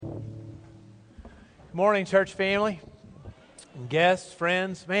Good morning, church family, and guests,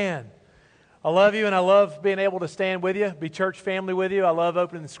 friends. Man, I love you, and I love being able to stand with you, be church family with you. I love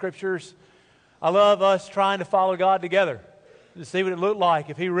opening the Scriptures. I love us trying to follow God together, to see what it looked like.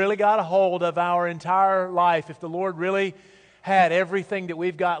 If He really got a hold of our entire life, if the Lord really had everything that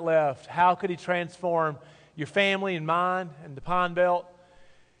we've got left, how could He transform your family and mine and the Pine Belt?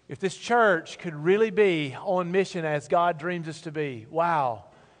 If this church could really be on mission as God dreams us to be, wow,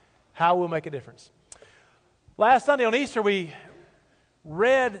 how will it make a difference? Last Sunday on Easter, we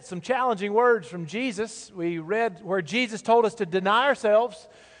read some challenging words from Jesus. We read where Jesus told us to deny ourselves,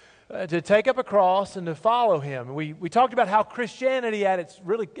 to take up a cross, and to follow Him. We talked about how Christianity at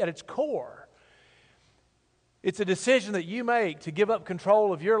its core, it's a decision that you make to give up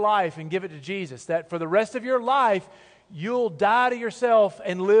control of your life and give it to Jesus. That for the rest of your life, you'll die to yourself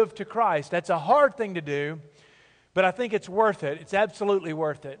and live to Christ. That's a hard thing to do, but I think it's worth it. It's absolutely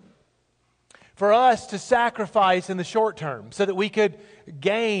worth it. For us to sacrifice in the short term so that we could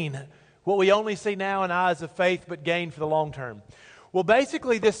gain what we only see now in eyes of faith, but gain for the long term. Well,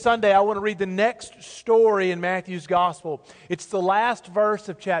 basically this Sunday I want to read the next story in Matthew's Gospel. It's the last verse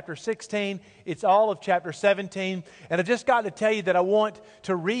of chapter 16. It's all of chapter 17. And I've just got to tell you that I want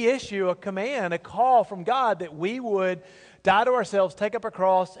to reissue a command, a call from God that we would die to ourselves, take up a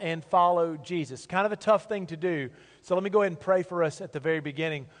cross, and follow Jesus. Kind of a tough thing to do. So let me go ahead and pray for us at the very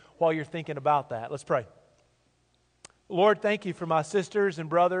beginning while you're thinking about that. Let's pray. Lord, thank you for my sisters and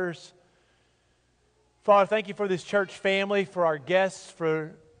brothers. Father, thank you for this church family, for our guests,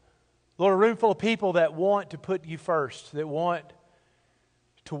 for, Lord, a room full of people that want to put you first, that want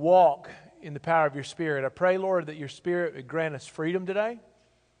to walk in the power of your Spirit. I pray, Lord, that your Spirit would grant us freedom today.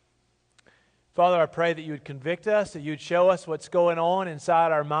 Father, I pray that you would convict us, that you would show us what's going on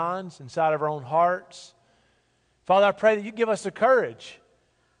inside our minds, inside of our own hearts. Father, I pray that you give us the courage,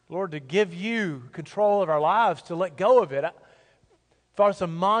 Lord, to give you control of our lives, to let go of it. Father, it's a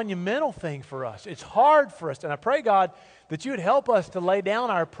monumental thing for us. It's hard for us. And I pray, God, that you would help us to lay down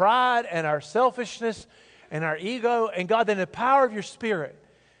our pride and our selfishness and our ego. And God, that in the power of your Spirit,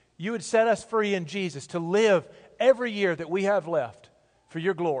 you would set us free in Jesus to live every year that we have left for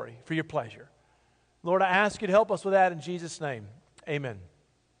your glory, for your pleasure. Lord, I ask you to help us with that in Jesus' name. Amen.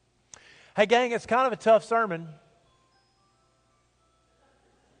 Hey, gang, it's kind of a tough sermon.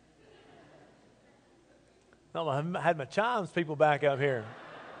 No, I had my chimes people back up here.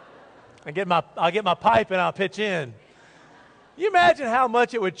 I'll get my pipe and I'll pitch in. You imagine how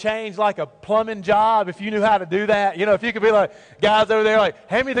much it would change like a plumbing job if you knew how to do that? You know, if you could be like, guys over there, like,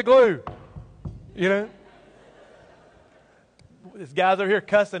 hand me the glue. You know? This guy's over here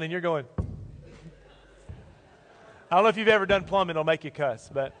cussing and you're going. I don't know if you've ever done plumbing, it'll make you cuss,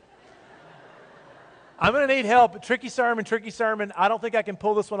 but I'm going to need help. Tricky sermon. I don't think I can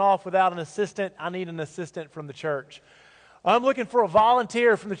pull this one off without an assistant. I need an assistant from the church. I'm looking for a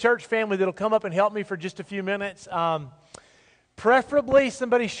volunteer from the church family that'll come up and help me for just a few minutes. Preferably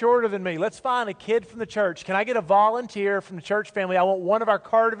somebody shorter than me. Let's find a kid from the church. Can I get a volunteer from the church family? I want one of our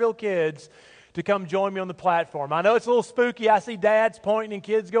Carterville kids to come join me on the platform. I know it's a little spooky. I see dads pointing and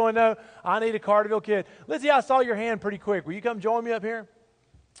kids going, no, I need a Carterville kid. Lizzie, I saw your hand pretty quick. Will you come join me up here?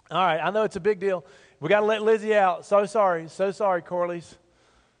 All right, I know it's a big deal. We got to let Lizzie out. So sorry, Corliss.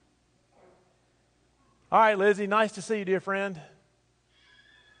 All right, Lizzie, nice to see you, dear friend.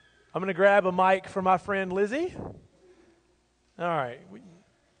 I'm going to grab a mic for my friend Lizzie. All right.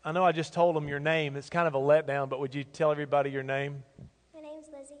 I know I just told them your name. It's kind of a letdown, but would you tell everybody your name? My name's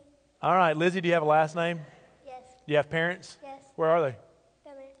Lizzie. All right, Lizzie, do you have a last name? Yes. Do you have parents? Yes. Where are they?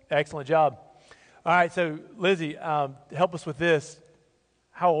 Down there. Excellent job. All right, so Lizzie, help us with this.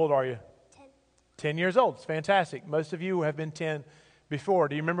 How old are you? 10. 10 years old. It's fantastic. Most of you have been 10 before.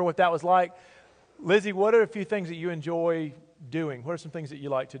 Do you remember what that was like? Lizzie, what are a few things that you enjoy doing? What are some things that you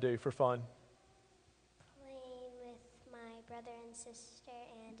like to do for fun? Playing with my brother and sister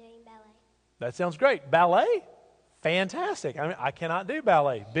and doing ballet. That sounds great. Ballet? Fantastic. I mean, I cannot do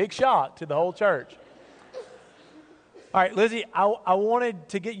ballet. Big shock to the whole church. All right, Lizzie, I wanted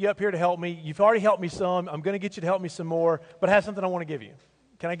to get you up here to help me. You've already helped me some. I'm going to get you to help me some more, but I have something I want to give you.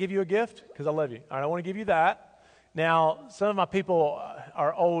 Can I give you a gift? Because I love you. All right, I want to give you that. Now, some of my people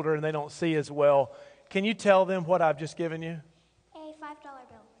are older and they don't see as well. Can you tell them what I've just given you? A $5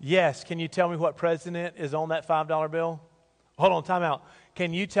 bill. Yes. Can you tell me what president is on that $5 bill? Hold on, time out.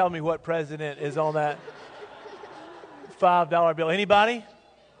 Can you tell me what president is on that $5 bill? Anybody?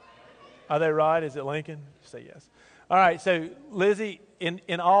 Are they right? Is it Lincoln? Say yes. All right, so Lizzie,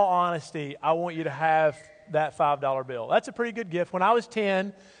 in all honesty, I want you to have that $5 bill. That's a pretty good gift. When I was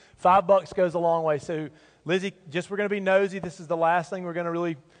 10, $5 goes a long way. So Lizzie, we're going to be nosy. This is the last thing we're going to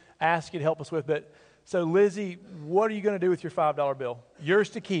really ask you to help us with. But So Lizzie, what are you going to do with your $5 bill?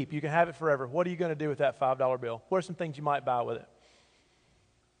 Yours to keep. You can have it forever. What are you going to do with that $5 bill? What are some things you might buy with it?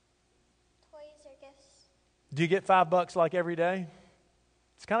 Toys or gifts. Do you get $5 like every day?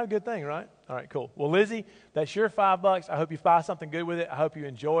 It's kind of a good thing, right? All right, cool. Well, Lizzie, that's your $5. I hope you buy something good with it. I hope you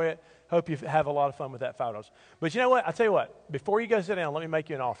enjoy it. Hope you have a lot of fun with that $5. But you know what? I'll tell you what. Before you go sit down, let me make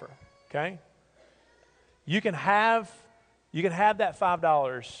you an offer, okay? You can have that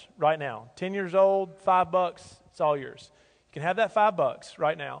 $5 right now. 10 years old, $5, it's all yours. You can have that $5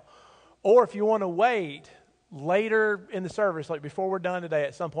 right now. Or if you want to wait later in the service, like before we're done today,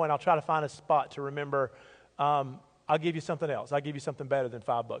 at some point I'll try to find a spot to remember. I'll give you something else. I'll give you something better than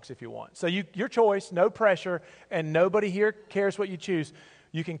 $5 if you want. So your choice, no pressure, and nobody here cares what you choose.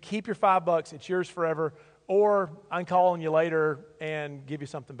 You can keep your $5. It's yours forever. Or I'm calling you later and give you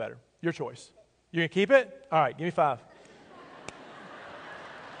something better. Your choice. You going to keep it? All right, give me 5.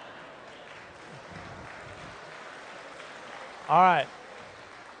 All right.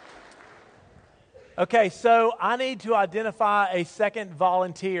 Okay, so I need to identify a second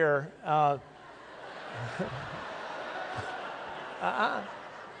volunteer.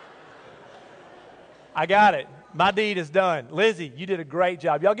 I got it. My deed is done. Lizzie, you did a great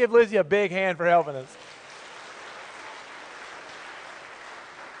job. Y'all give Lizzie a big hand for helping us.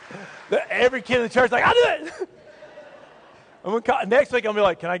 Every kid in the church is like, I'll do it. Next week, I'm going to be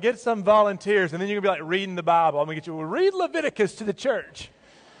like, can I get some volunteers? And then you're going to be like reading the Bible. I'm going to get you, well, read Leviticus to the church.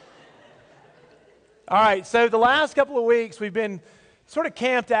 All right, so the last couple of weeks, we've been sort of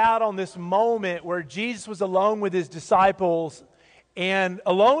camped out on this moment where Jesus was alone with his disciples. And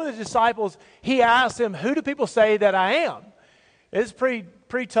along with his disciples, he asked them, who do people say that I am? It's a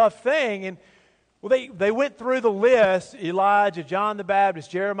pretty tough thing. And well, they went through the list, Elijah, John the Baptist,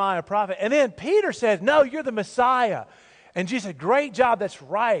 Jeremiah, a prophet. And then Peter said, no, you're the Messiah. And Jesus said, great job, that's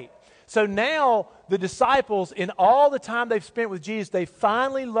right. So now the disciples, in all the time they've spent with Jesus, they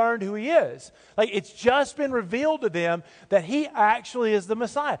finally learned who he is. Like, it's just been revealed to them that he actually is the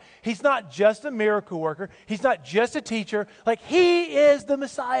Messiah. He's not just a miracle worker. He's not just a teacher. Like, he is the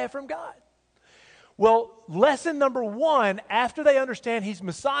Messiah from God. Well, lesson number 1, after they understand he's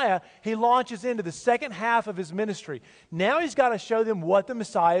Messiah, he launches into the second half of his ministry. Now he's got to show them what the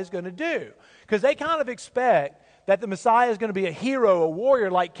Messiah is going to do. Because they kind of expect that the Messiah is going to be a hero, a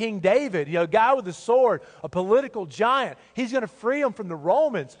warrior like King David, a guy with a sword, a political giant. He's going to free them from the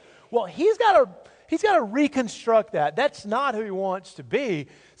Romans. Well, he's got to reconstruct that. That's not who he wants to be.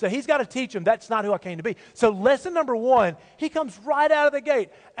 So he's got to teach them that's not who I came to be. So lesson number 1, he comes right out of the gate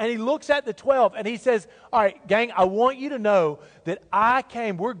and he looks at the 12 and he says, all right, gang, I want you to know that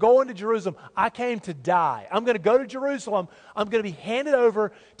we're going to Jerusalem. I came to die. I'm going to go to Jerusalem. I'm going to be handed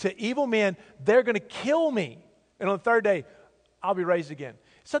over to evil men. They're going to kill me. And on the third day, I'll be raised again.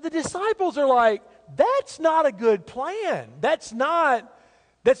 So the disciples are like, that's not a good plan. That's not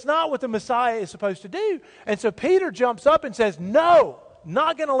what the Messiah is supposed to do. And so Peter jumps up and says, no,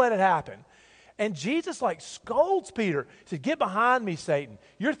 not going to let it happen. And Jesus scolds Peter. He said, get behind me, Satan.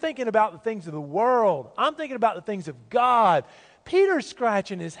 You're thinking about the things of the world. I'm thinking about the things of God. Peter's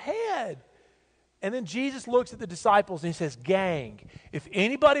scratching his head. And then Jesus looks at the disciples and he says, gang, if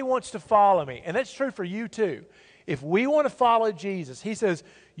anybody wants to follow me, and that's true for you too, if we want to follow Jesus, he says,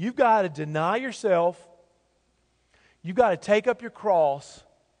 you've got to deny yourself, you've got to take up your cross,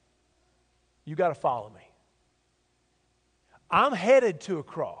 you've got to follow me. I'm headed to a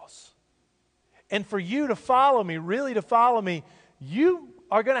cross. And for you to follow me, really to follow me, you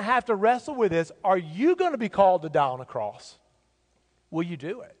are going to have to wrestle with this. Are you going to be called to die on a cross? Will you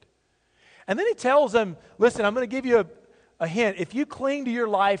do it? And then he tells them, listen, I'm going to give you a hint. If you cling to your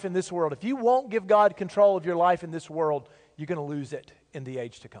life in this world, if you won't give God control of your life in this world, you're going to lose it in the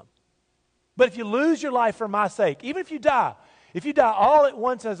age to come. But if you lose your life for my sake, even if you die all at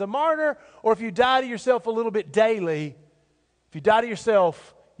once as a martyr, or if you die to yourself a little bit daily, if you die to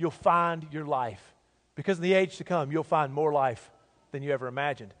yourself, you'll find your life. Because in the age to come, you'll find more life than you ever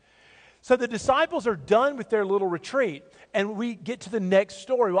imagined. So the disciples are done with their little retreat, and we get to the next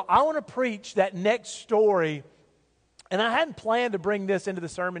story. Well, I want to preach that next story, and I hadn't planned to bring this into the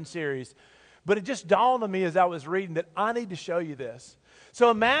sermon series, but it just dawned on me as I was reading that I need to show you this. So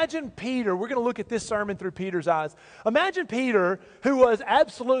imagine Peter. We're going to look at this sermon through Peter's eyes. Imagine Peter, who was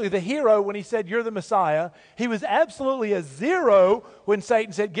absolutely the hero when he said, you're the Messiah. He was absolutely a zero when Jesus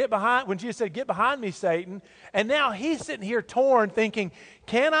said, get behind me, Satan. And now he's sitting here torn thinking,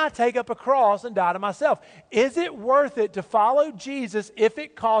 can I take up a cross and die to myself? Is it worth it to follow Jesus if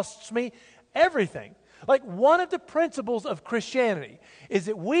it costs me everything? Like, one of the principles of Christianity is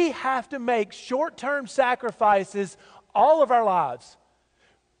that we have to make short-term sacrifices all of our lives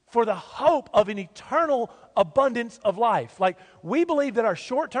for the hope of an eternal abundance of life. Like, we believe that our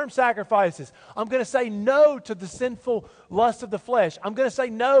short-term sacrifices, I'm going to say no to the sinful lust of the flesh. I'm going to say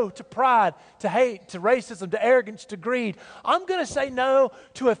no to pride, to hate, to racism, to arrogance, to greed. I'm going to say no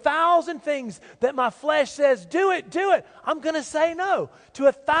to 1,000 things that my flesh says, do it, do it. I'm going to say no to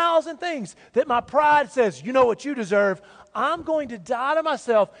 1,000 things that my pride says, you know what you deserve. I'm going to die to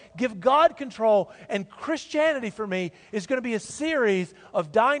myself, give God control, and Christianity for me is going to be a series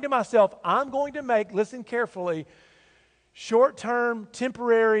of dying to myself. I'm going to make, listen carefully, short-term,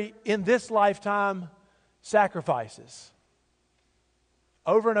 temporary, in this lifetime sacrifices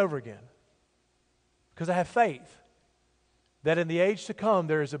over and over again. Because I have faith that in the age to come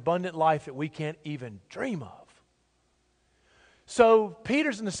there is abundant life that we can't even dream of. So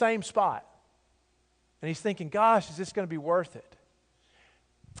Peter's in the same spot. And he's thinking, gosh, is this going to be worth it?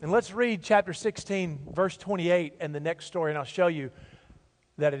 And let's read chapter 16, verse 28, and the next story, and I'll show you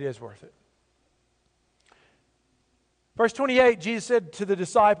that it is worth it. Verse 28, Jesus said to the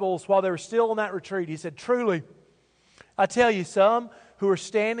disciples while they were still on that retreat, he said, truly, I tell you, some who are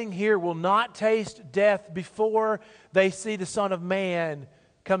standing here will not taste death before they see the Son of Man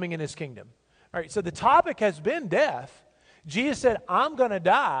coming in His kingdom. All right, so the topic has been death. Jesus said, I'm going to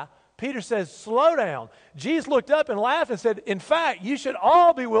die. Peter says, slow down. Jesus looked up and laughed and said, in fact, you should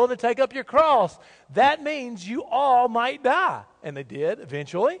all be willing to take up your cross. That means you all might die. And they did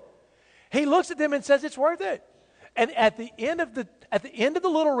eventually. He looks at them and says, it's worth it. And at the end of the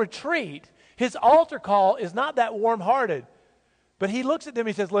little retreat, his altar call is not that warm-hearted. But he looks at them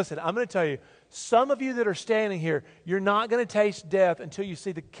and he says, listen, I'm going to tell you, some of you that are standing here, you're not going to taste death until you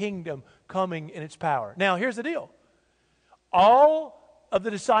see the kingdom coming in its power. Now, here's the deal. All of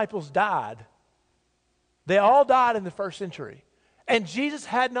the disciples died. They all died in the first century. And Jesus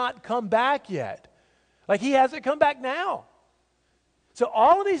had not come back yet. Like, He hasn't come back now. So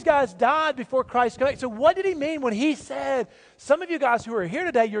all of these guys died before Christ came back. So what did He mean when He said, some of you guys who are here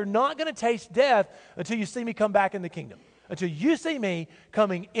today, you're not going to taste death until you see me come back in the kingdom. Until you see me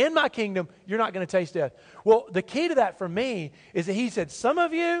coming in my kingdom, you're not going to taste death. Well, the key to that for me is that He said, some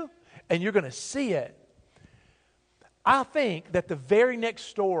of you, and you're going to see it. I think that the very next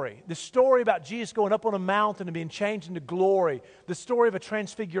story, the story about Jesus going up on a mountain and being changed into glory, the story of a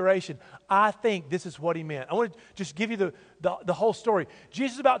transfiguration, I think this is what He meant. I want to just give you the whole story.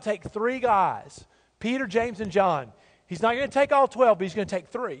 Jesus is about to take 3 guys, Peter, James, and John. He's not going to take all 12, but He's going to take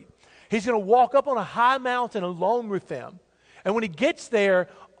 3. He's going to walk up on a high mountain alone with them. And when He gets there,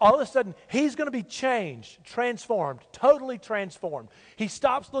 all of a sudden, He's going to be changed, transformed, totally transformed. He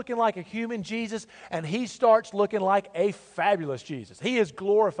stops looking like a human Jesus, and He starts looking like a fabulous Jesus. He is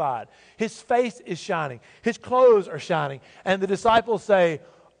glorified. His face is shining. His clothes are shining. And the disciples say,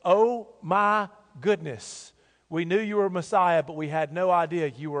 oh my goodness, we knew you were Messiah, but we had no idea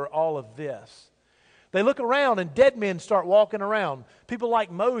you were all of this. They look around and dead men start walking around. People like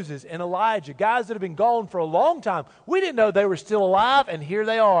Moses and Elijah, guys that have been gone for a long time. We didn't know they were still alive, and here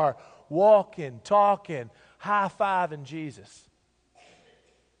they are, walking, talking, high-fiving Jesus.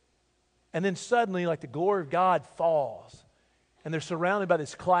 And then suddenly, like, the glory of God falls, and they're surrounded by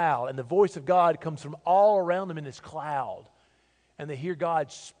this cloud, and the voice of God comes from all around them in this cloud, and they hear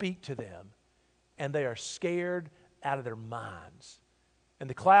God speak to them, and they are scared out of their minds. And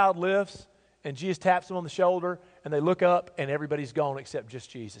the cloud lifts, and Jesus taps them on the shoulder, and they look up, and everybody's gone except just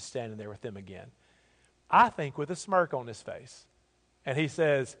Jesus standing there with them again. I think with a smirk on His face. And He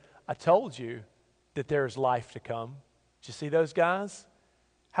says, I told you that there is life to come. Did you see those guys?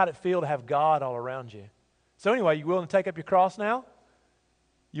 How'd it feel to have God all around you? So anyway, you willing to take up your cross now?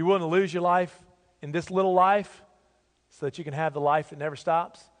 You willing to lose your life in this little life so that you can have the life that never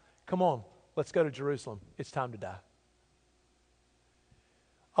stops? Come on, let's go to Jerusalem. It's time to die.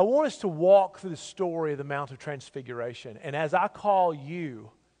 I want us to walk through the story of the Mount of Transfiguration. And as I call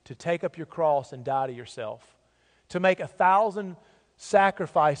you to take up your cross and die to yourself, to make 1,000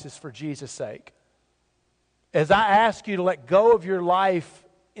 sacrifices for Jesus' sake, as I ask you to let go of your life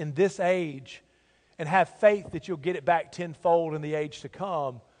in this age and have faith that you'll get it back tenfold in the age to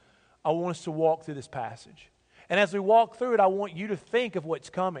come, I want us to walk through this passage. And as we walk through it, I want you to think of what's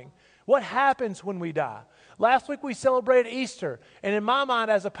coming. What happens when we die? Last week we celebrated Easter, and in my mind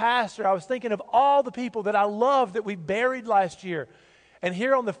as a pastor, I was thinking of all the people that I love that we buried last year. And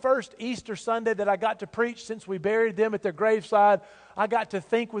here on the first Easter Sunday that I got to preach since we buried them at their graveside, I got to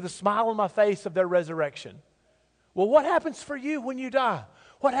think with a smile on my face of their resurrection. Well, what happens for you when you die?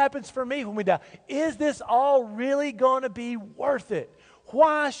 What happens for me when we die? Is this all really going to be worth it?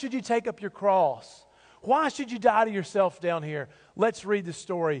 Why should you take up your cross? Why should you die to yourself down here? Let's read the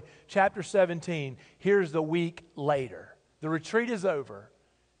story. Chapter 17. Here's the week later. The retreat is over.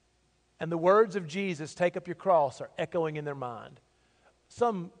 and the words of Jesus, take up your cross, are echoing in their mind.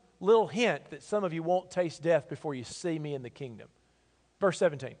 Some little hint that some of you won't taste death before you see me in the kingdom. Verse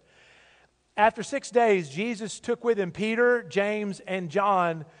 17. After 6 days, Jesus took with him Peter, James, and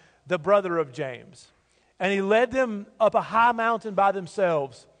John, the brother of James. And he led them up a high mountain by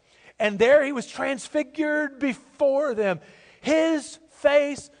themselves. And there he was transfigured before them. His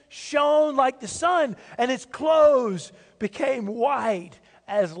face shone like the sun, and his clothes became white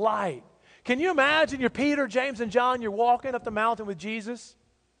as light. Can you imagine you're Peter, James, and John, you're walking up the mountain with Jesus?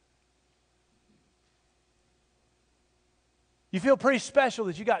 You feel pretty special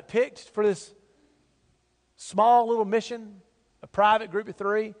that you got picked for this small little mission, a private group of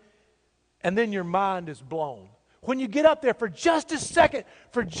 3, and then your mind is blown. When you get up there for just a second,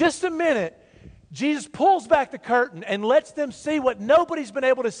 for just a minute, Jesus pulls back the curtain and lets them see what nobody's been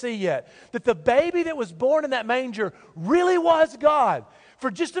able to see yet. That the baby that was born in that manger really was God. For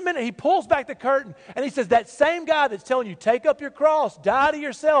just a minute, he pulls back the curtain and he says, that same guy that's telling you, take up your cross, die to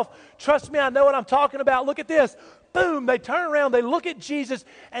yourself, trust me, I know what I'm talking about, look at this. Boom, they turn around, they look at Jesus,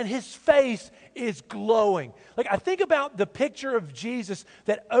 and his face is glowing. Like, I think about the picture of Jesus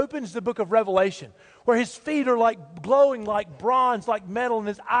that opens the book of Revelation, where his feet are like glowing like bronze, like metal, and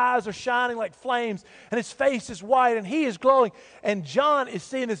his eyes are shining like flames, and his face is white, and he is glowing. And John is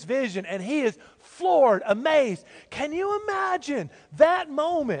seeing this vision, and he is floored, amazed. Can you imagine that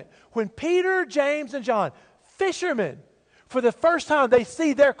moment when Peter, James, and John, fishermen, for the first time, they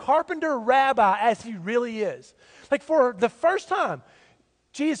see their carpenter rabbi as he really is. Like, for the first time,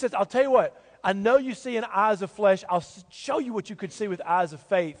 Jesus says, I'll tell you what, I know you see in eyes of flesh. I'll show you what you could see with eyes of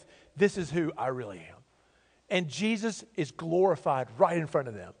faith. This is who I really am. And Jesus is glorified right in front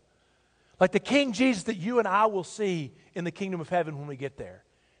of them. Like the King Jesus that you and I will see in the kingdom of heaven when we get there.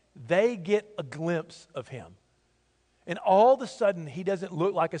 They get a glimpse of him. And all of a sudden, he doesn't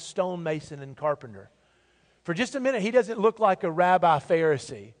look like a stonemason and carpenter. For just a minute, he doesn't look like a rabbi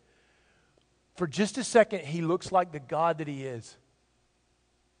Pharisee. For just a second, he looks like the God that he is.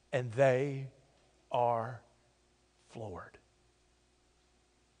 And they are floored.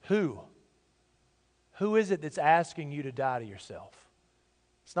 Who? Who is it that's asking you to die to yourself?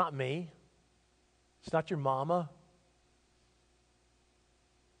 It's not me. It's not your mama.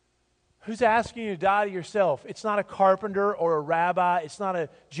 Who's asking you to die to yourself? It's not a carpenter or a rabbi. It's not a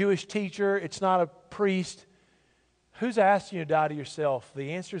Jewish teacher. It's not a priest. Who's asking you to die to yourself?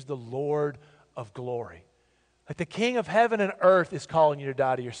 The answer is the Lord of glory. Like the King of heaven and earth is calling you to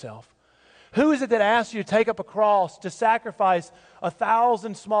die to yourself. Who is it that asks you to take up a cross, to sacrifice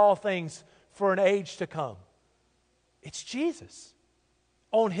 1,000 small things for an age to come? It's Jesus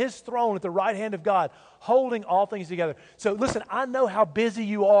on his throne at the right hand of God, holding all things together. So listen, I know how busy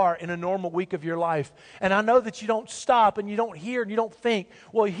you are in a normal week of your life. And I know that you don't stop and you don't hear and you don't think.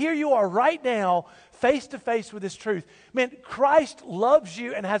 Well, here you are right now, face to face with this truth. Man, Christ loves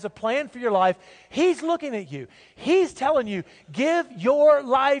you and has a plan for your life. He's looking at you. He's telling you, give your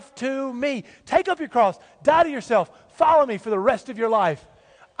life to me. Take up your cross, die to yourself, follow me for the rest of your life.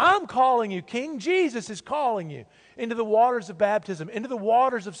 I'm calling you. King Jesus is calling you into the waters of baptism, into the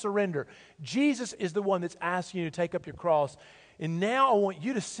waters of surrender. Jesus is the one that's asking you to take up your cross. And now I want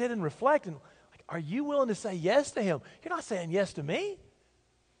you to sit and reflect. And like, are you willing to say yes to him? You're not saying yes to me.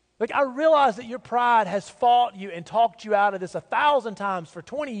 Like, I realize that your pride has fought you and talked you out of this 1,000 times for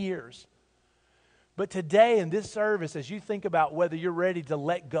 20 years. But today in this service, as you think about whether you're ready to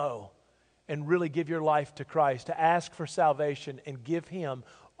let go and really give your life to Christ, to ask for salvation and give him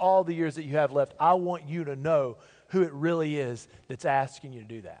all the years that you have left, I want you to know who it really is that's asking you to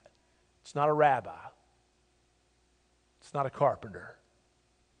do that. It's not a rabbi. It's not a carpenter.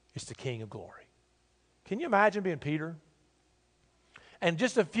 It's the King of glory. Can you imagine being Peter? And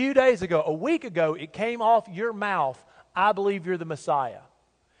just a few days ago, a week ago, it came off your mouth, I believe you're the Messiah.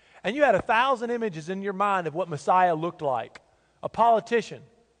 And you had 1,000 images in your mind of what Messiah looked like. A politician,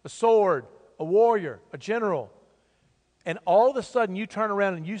 a sword, a warrior, a general. And all of a sudden you turn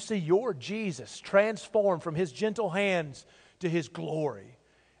around and you see your Jesus transformed from his gentle hands to his glory.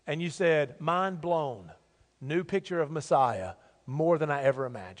 And you said, mind blown, new picture of Messiah, more than I ever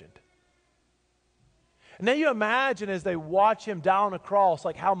imagined. And then you imagine as they watch him die on a cross,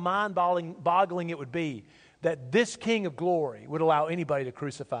 like how mind-boggling it would be that this King of glory would allow anybody to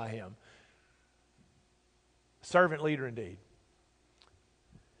crucify him. Servant leader indeed.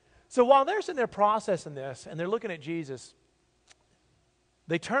 So while they're sitting there processing this and they're looking at Jesus,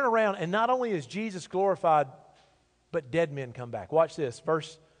 they turn around and not only is Jesus glorified, but dead men come back. Watch this,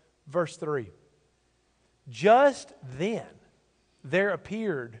 verse 3. Just then there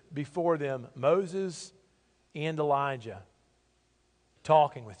appeared before them Moses and Elijah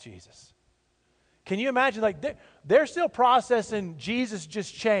talking with Jesus. Can you imagine? Like they're still processing Jesus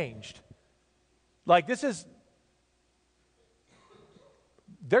just changed. Like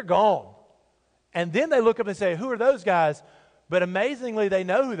they're gone. And then they look up and say, who are those guys? But amazingly, they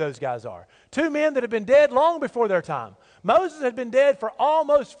know who those guys are. Two men that have been dead long before their time. Moses had been dead for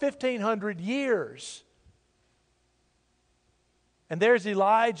almost 1,500 years. And there's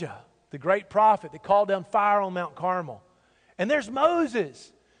Elijah, the great prophet that called down fire on Mount Carmel. And there's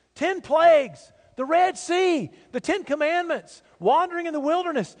Moses, 10 plagues, the Red Sea, the 10 Commandments, wandering in the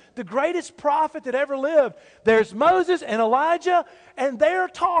wilderness, the greatest prophet that ever lived. There's Moses and Elijah, and they're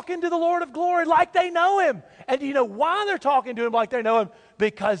talking to the Lord of glory like they know him. And do you know why they're talking to him like they know him?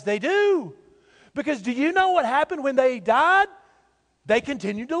 Because they do. Because do you know what happened when they died? They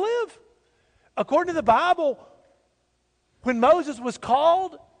continued to live. According to the Bible, when Moses was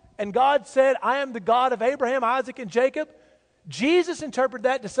called and God said, I am the God of Abraham, Isaac, and Jacob, Jesus interpreted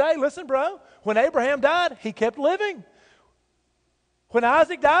that to say, listen, bro, when Abraham died, he kept living. When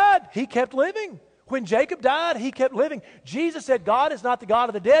Isaac died, he kept living. When Jacob died, he kept living. Jesus said, God is not the God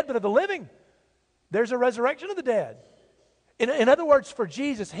of the dead, but of the living. There's a resurrection of the dead. In other words, for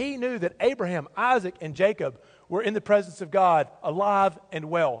Jesus, he knew that Abraham, Isaac, and Jacob were in the presence of God, alive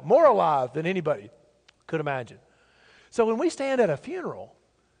and well, more alive than anybody could imagine. So when we stand at a funeral,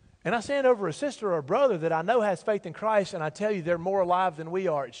 and I stand over a sister or a brother that I know has faith in Christ, and I tell you they're more alive than we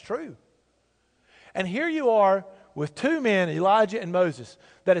are, it's true. And here you are with two men, Elijah and Moses,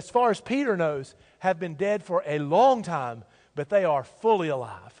 that as far as Peter knows, have been dead for a long time, but they are fully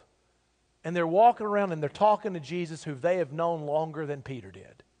alive. And they're walking around and they're talking to Jesus, who they have known longer than Peter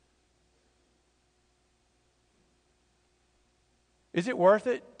did. Is it worth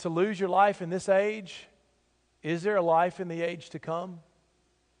it to lose your life in this age? Is there a life in the age to come?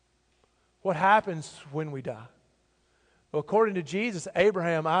 What happens when we die? Well, according to Jesus,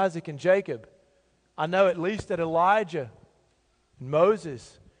 Abraham, Isaac, and Jacob, I know at least that Elijah, and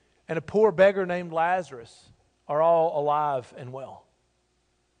Moses, and a poor beggar named Lazarus are all alive and well.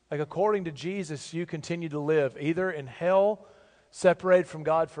 Like according to Jesus, you continue to live either in hell, separated from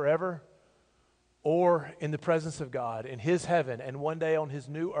God forever, or in the presence of God, in His heaven, and one day on His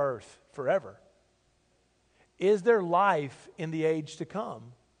new earth forever. Is there life in the age to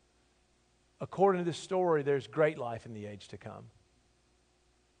come? According to this story, there's great life in the age to come.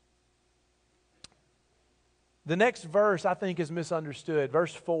 The next verse, I think, is misunderstood.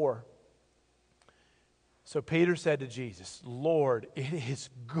 Verse 4. So Peter said to Jesus, Lord, it is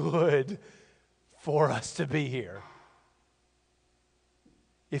good for us to be here.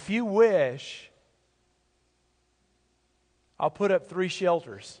 If you wish, I'll put up 3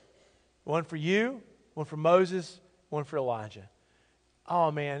 shelters. One for you, one for Moses, one for Elijah.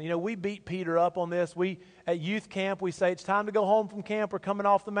 Oh man, we beat Peter up on this. At youth camp, we say it's time to go home from camp. We're coming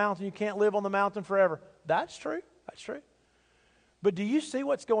off the mountain. You can't live on the mountain forever. That's true. That's true. But do you see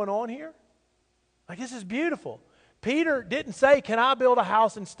what's going on here? Like, this is beautiful. Peter didn't say, can I build a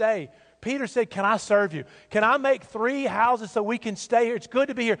house and stay? Peter said, can I serve you? Can I make 3 houses so we can stay here? It's good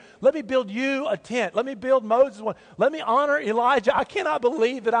to be here. Let me build you a tent. Let me build Moses one. Let me honor Elijah. I cannot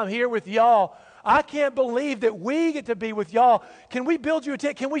believe that I'm here with y'all. I can't believe that we get to be with y'all. Can we build you a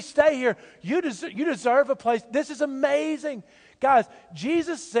tent? Can we stay here? You deserve a place. This is amazing. Guys,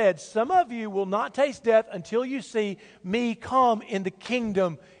 Jesus said, some of you will not taste death until you see me come in the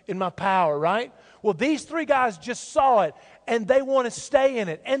kingdom in my power, right? Well, these 3 guys just saw it, and they want to stay in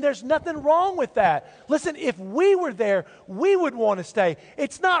it. And there's nothing wrong with that. Listen, if we were there, we would want to stay.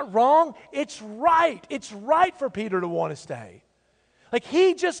 It's not wrong. It's right. It's right for Peter to want to stay. Like,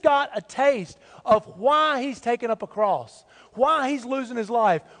 he just got a taste of why he's taking up a cross, why he's losing his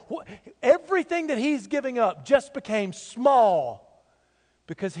life. Everything that he's giving up just became small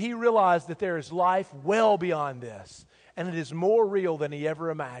because he realized that there is life well beyond this, and it is more real than he ever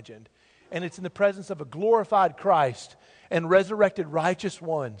imagined. And it's in the presence of a glorified Christ and resurrected righteous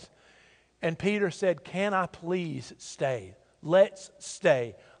ones. And Peter said, can I please stay? Let's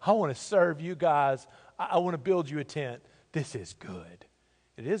stay. I want to serve you guys. I want to build you a tent. This is good.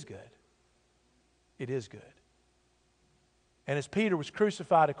 It is good. It is good. And as Peter was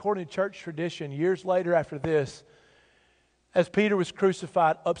crucified, according to church tradition, years later after this, as Peter was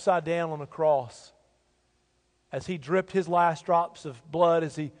crucified upside down on a cross, as he dripped his last drops of blood,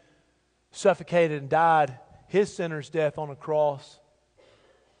 as he suffocated and died his sinner's death on a cross,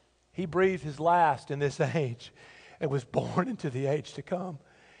 he breathed his last in this age and was born into the age to come.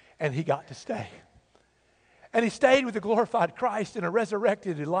 And he got to stay. And he stayed with the glorified Christ and a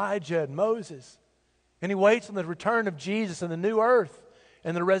resurrected Elijah and Moses. And he waits on the return of Jesus and the new earth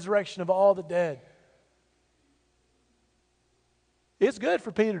and the resurrection of all the dead. It's good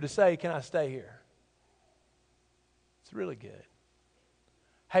for Peter to say, can I stay here? It's really good.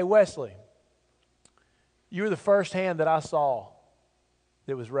 Hey, Wesley, you were the first hand that I saw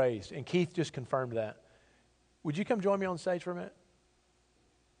that was raised, and Keith just confirmed that. Would you come join me on stage for a minute?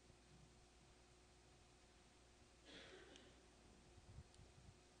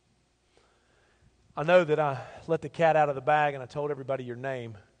 I know that I let the cat out of the bag and I told everybody your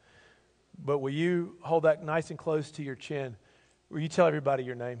name, but will you hold that nice and close to your chin? Will you tell everybody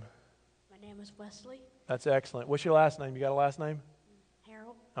your name? My name is Wesley That's excellent. What's your last name? You got a last name?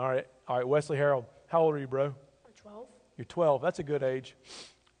 Harold. All right, Wesley Harold. How old are you, bro? I'm 12. You're 12. That's a good age.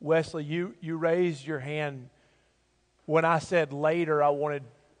 Wesley, you raised your hand when I said later I wanted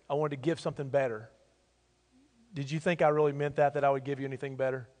to give something better. Did you think I really meant that I would give you anything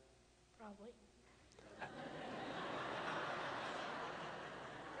better? Probably.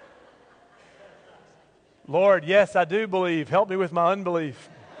 Lord, yes, I do believe. Help me with my unbelief.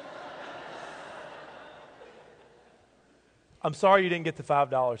 I'm sorry you didn't get the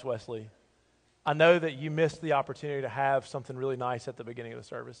 $5, Wesley. I know that you missed the opportunity to have something really nice at the beginning of the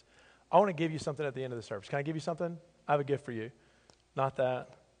service. I want to give you something at the end of the service. Can I give you something? I have a gift for you. Not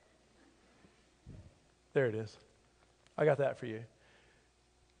that. There it is. I got that for you.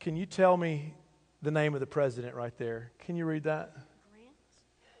 Can you tell me the name of the president right there? Can you read that? Grant?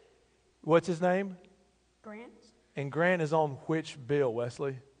 What's his name? Grant? And Grant is on which bill,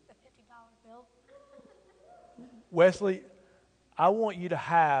 Wesley? The $50 bill? Wesley, I want you to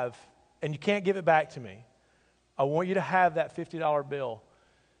have, and you can't give it back to me, I want you to have that $50 bill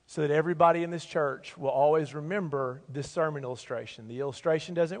so that everybody in this church will always remember this sermon illustration. The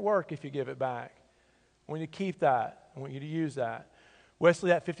illustration doesn't work if you give it back. I want you to keep that. I want you to use that. Wesley,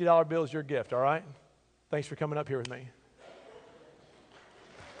 that $50 bill is your gift, all right? Thanks for coming up here with me.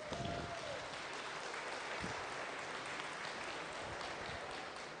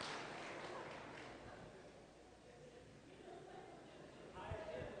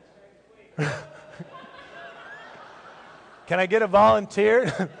 Can I get a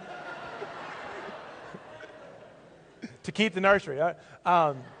volunteer to keep the nursery?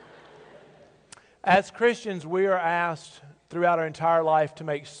 As Christians, we are asked throughout our entire life to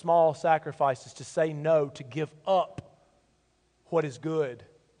make small sacrifices, to say no, to give up what is good,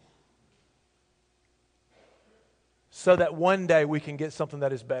 so that one day we can get something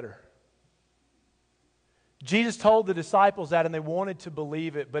that is better. Jesus told the disciples that, and they wanted to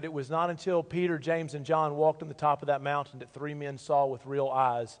believe it, but it was not until Peter, James, and John walked on the top of that mountain that three men saw with real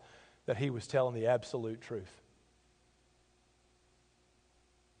eyes that he was telling the absolute truth.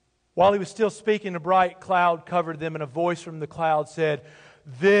 While he was still speaking, a bright cloud covered them, and a voice from the cloud said,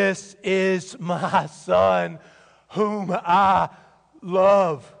 "This is my Son, whom I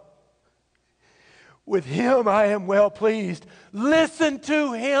love. With him I am well pleased. Listen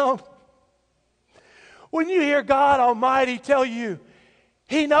to him." When you hear God Almighty tell you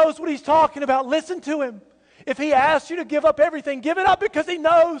He knows what He's talking about, listen to Him. If He asks you to give up everything, give it up because He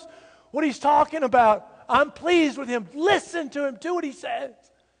knows what He's talking about. I'm pleased with Him. Listen to Him. Do what He says.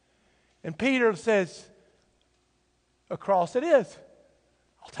 And Peter says, "A cross it is.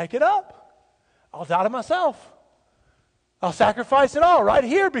 I'll take it up. I'll die to myself. I'll sacrifice it all right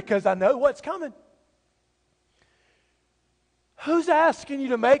here because I know what's coming." Who's asking you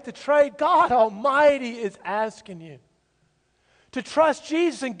to make the trade? God Almighty is asking you to trust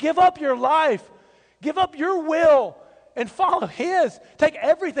Jesus and give up your life, give up your will, and follow His. Take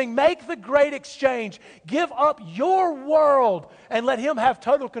everything, make the great exchange. Give up your world and let Him have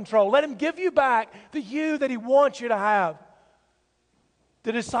total control. Let Him give you back the you that He wants you to have.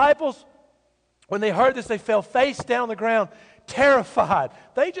 The disciples, when they heard this, they fell face down on the ground, terrified.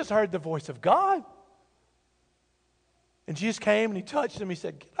 They just heard the voice of God. And Jesus came and He touched them. He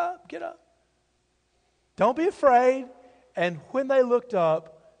said, "Get up, get up. Don't be afraid." And when they looked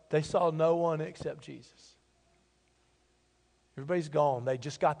up, they saw no one except Jesus. Everybody's gone. They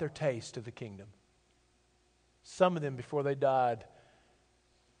just got their taste of the kingdom. Some of them, before they died,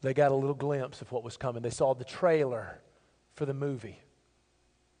 they got a little glimpse of what was coming. They saw the trailer for the movie.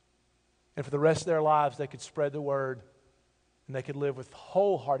 And for the rest of their lives, they could spread the word and they could live with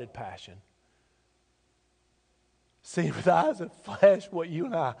wholehearted passion, seeing with eyes of flesh what you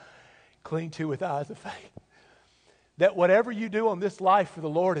and I cling to with eyes of faith. That whatever you do on this life for the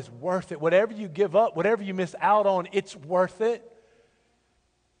Lord is worth it. Whatever you give up, whatever you miss out on, it's worth it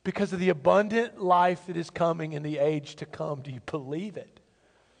because of the abundant life that is coming in the age to come. Do you believe it?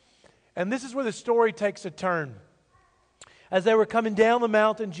 And this is where the story takes a turn. As they were coming down the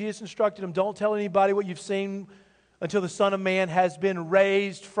mountain, Jesus instructed them, "Don't tell anybody what you've seen until the Son of Man has been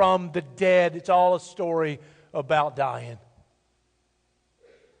raised from the dead." It's all a story about dying.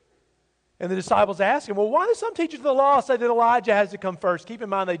 And the disciples ask him, well, why do some teachers of the law say that Elijah has to come first? Keep in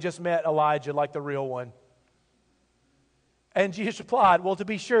mind they just met Elijah, like the real one. And Jesus replied, well, to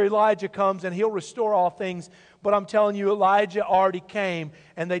be sure, Elijah comes and he'll restore all things. But I'm telling you, Elijah already came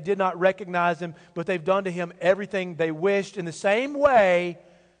and they did not recognize him, but they've done to him everything they wished. In the same way,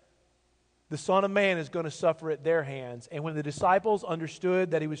 the Son of Man is going to suffer at their hands. And when the disciples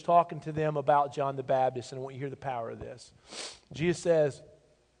understood that he was talking to them about John the Baptist, and I want you to hear the power of this, Jesus says,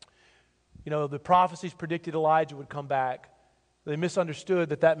 the prophecies predicted Elijah would come back. They misunderstood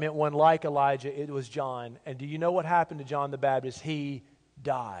that meant one like Elijah. It was John. And do you know what happened to John the Baptist? He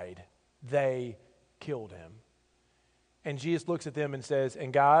died. They killed him. And Jesus looks at them and says,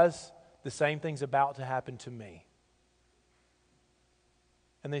 and guys, the same thing's about to happen to me.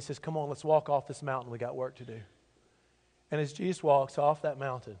 And then he says, come on, let's walk off this mountain. We got work to do. And as Jesus walks off that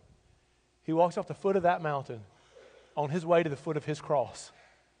mountain, he walks off the foot of that mountain on his way to the foot of his cross.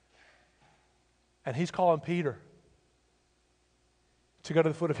 And he's calling Peter to go to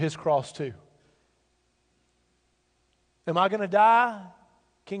the foot of his cross too. Am I going to die?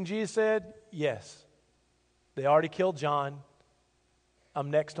 King Jesus said, yes. They already killed John. I'm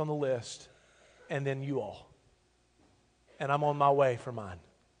next on the list. And then you all. And I'm on my way for mine.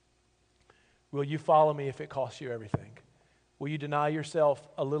 Will you follow me if it costs you everything? Will you deny yourself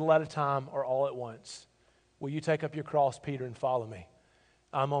a little at a time or all at once? Will you take up your cross, Peter, and follow me?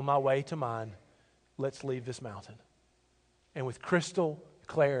 I'm on my way to mine. Let's leave this mountain. And with crystal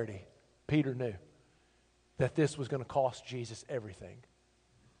clarity, Peter knew that this was going to cost Jesus everything.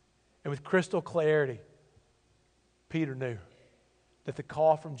 And with crystal clarity, Peter knew that the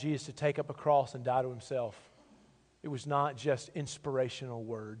call from Jesus to take up a cross and die to himself, it was not just inspirational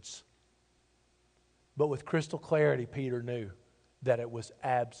words. But with crystal clarity, Peter knew that it was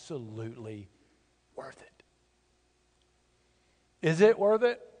absolutely worth it. Is it worth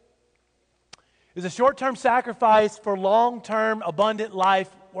it? Is a short-term sacrifice for long-term abundant life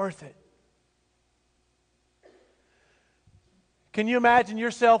worth it? Can you imagine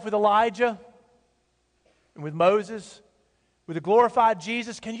yourself with Elijah and with Moses, with a glorified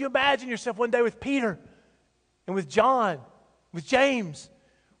Jesus? Can you imagine yourself one day with Peter and with John, with James,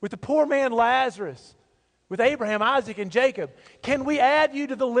 with the poor man Lazarus, with Abraham, Isaac, and Jacob? Can we add you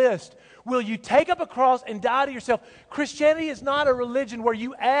to the list? Will you take up a cross and die to yourself? Christianity is not a religion where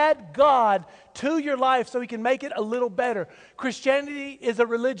you add God to your life so He can make it a little better. Christianity is a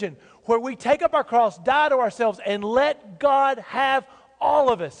religion where we take up our cross, die to ourselves, and let God have all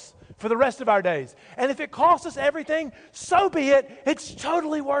of us for the rest of our days. And if it costs us everything, so be it. It's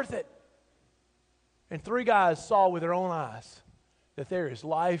totally worth it. And 3 guys saw with their own eyes that there is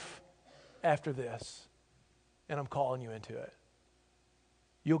life after this. And I'm calling you into it.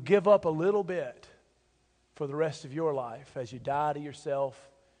 You'll give up a little bit for the rest of your life as you die to yourself,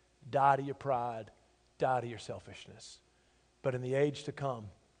 die to your pride, die to your selfishness. But in the age to come,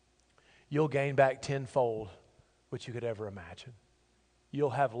 you'll gain back tenfold what you could ever imagine. You'll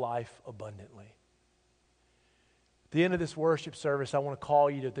have life abundantly. At the end of this worship service, I want to call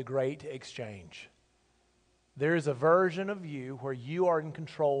you to the great exchange. There is a version of you where you are in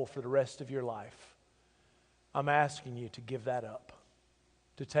control for the rest of your life. I'm asking you to give that up,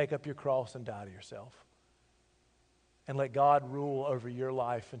 to take up your cross and die to yourself, and let God rule over your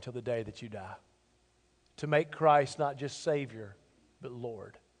life until the day that you die, to make Christ not just Savior, but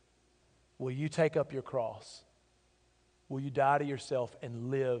Lord. Will you take up your cross? Will you die to yourself and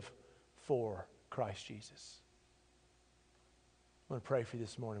live for Christ Jesus? I want to pray for you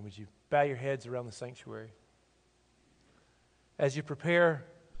this morning. Would you bow your heads around the sanctuary? As you prepare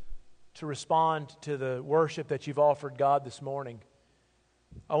to respond to the worship that you've offered God this morning,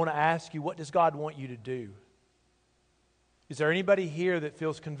 I want to ask you, what does God want you to do? Is there anybody here that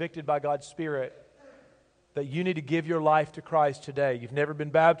feels convicted by God's Spirit that you need to give your life to Christ today? You've never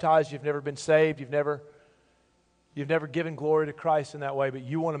been baptized, you've never been saved, you've never given glory to Christ in that way, but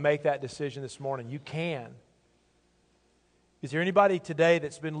you want to make that decision this morning. You can. Is there anybody today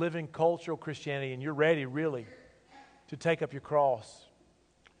that's been living cultural Christianity and you're ready really to take up your cross?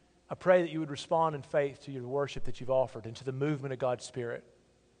 I pray that you would respond in faith to your worship that you've offered and to the movement of God's Spirit.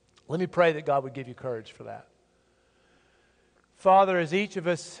 Let me pray that God would give you courage for that. Father, as each of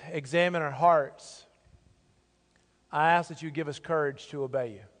us examine our hearts, I ask that you give us courage to obey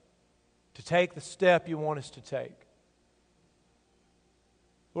you, to take the step you want us to take.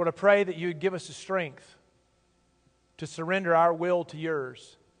 Lord, I pray that you would give us the strength to surrender our will to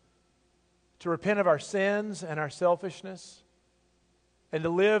yours, to repent of our sins and our selfishness, and to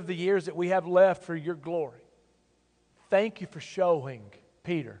live the years that we have left for your glory. Thank you for showing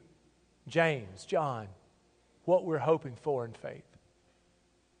Peter, James, John, what we're hoping for in faith.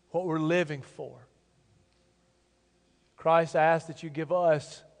 what we're living for. Christ, I ask that you give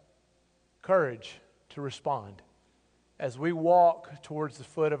us courage to respond as we walk towards the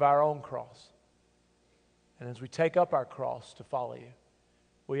foot of our own cross. And as we take up our cross to follow you,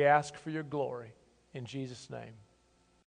 we ask for your glory in Jesus' name.